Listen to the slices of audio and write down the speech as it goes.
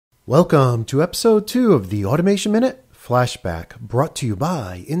Welcome to episode 2 of the Automation Minute Flashback, brought to you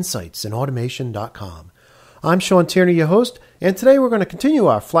by insightsinautomation.com. I'm Shawn, your host, and today we're going to continue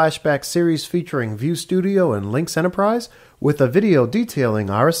our Flashback series featuring View Studio and Lynx Enterprise with a video detailing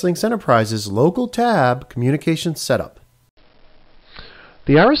RSLinx Enterprise's local tab communication setup.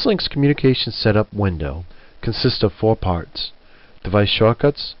 The RSLinx communication setup window consists of 4 parts: device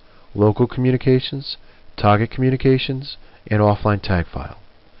shortcuts, local communications, target communications, and offline tag file.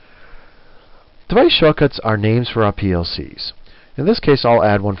 Device shortcuts are names for our PLCs. In this case, I'll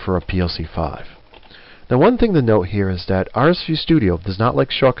add one for a PLC 5. Now, one thing to note here is that View Studio does not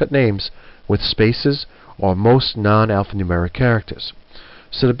like shortcut names with spaces or most non-alphanumeric characters.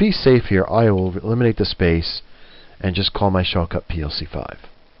 So to be safe here, I will eliminate the space and just call my shortcut PLC 5.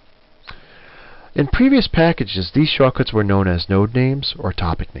 In previous packages, these shortcuts were known as node names or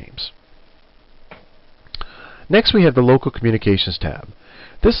topic names. Next, we have the Local Communications tab.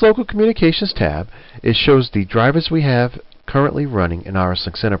 This Local Communications tab shows the drivers we have currently running in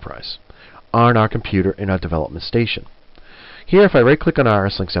RSLinx Enterprise on our computer in our development station. Here, if I right-click on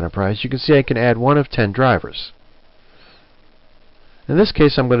RSLinx Enterprise, you can see I can add one of 10 drivers. In this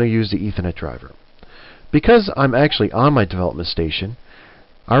case, I'm going to use the Ethernet driver. Because I'm actually on my development station,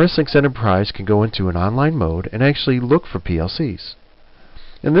 RSLinx Enterprise can go into an online mode and actually look for PLCs.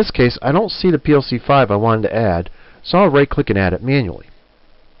 In this case, I don't see the PLC 5 I wanted to add, so I'll right-click and add it manually.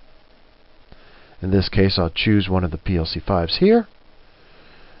 In this case, I'll choose one of the PLC 5s here,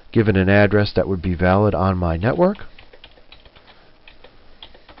 give it an address that would be valid on my network,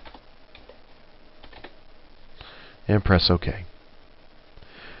 and press OK.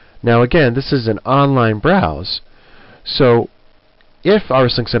 Now again, this is an online browse, so if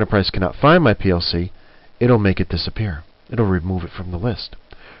RSLinx Enterprise cannot find my PLC, it'll make it disappear. It'll remove it from the list.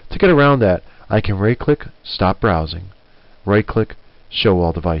 To get around that, I can right-click, stop browsing, right-click, show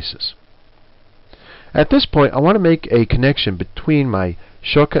all devices. At this point, I want to make a connection between my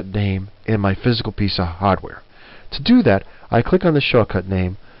shortcut name and my physical piece of hardware. To do that, I click on the shortcut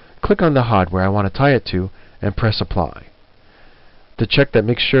name, click on the hardware I want to tie it to, and press Apply. To check that,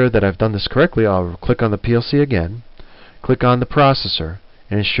 make sure that I've done this correctly, I'll click on the PLC again, click on the processor,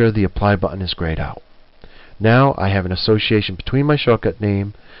 and ensure the Apply button is grayed out. Now I have an association between my shortcut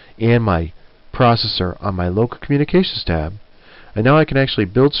name and my processor on my Local Communications tab, and now I can actually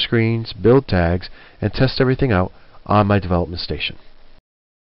build screens, build tags, and test everything out on my development station.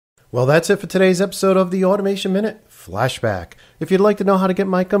 Well, that's it for today's episode of the Automation Minute Flashback. If you'd like to know how to get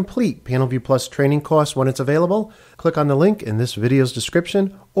my complete PanelView Plus training course when it's available, click on the link in this video's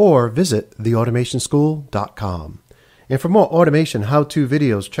description or visit theautomationschool.com. And for more automation how-to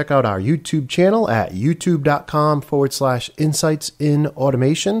videos, check out our YouTube channel at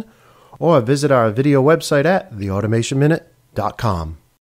youtube.com/insightsinautomation or visit our video website at theautomationminute.com.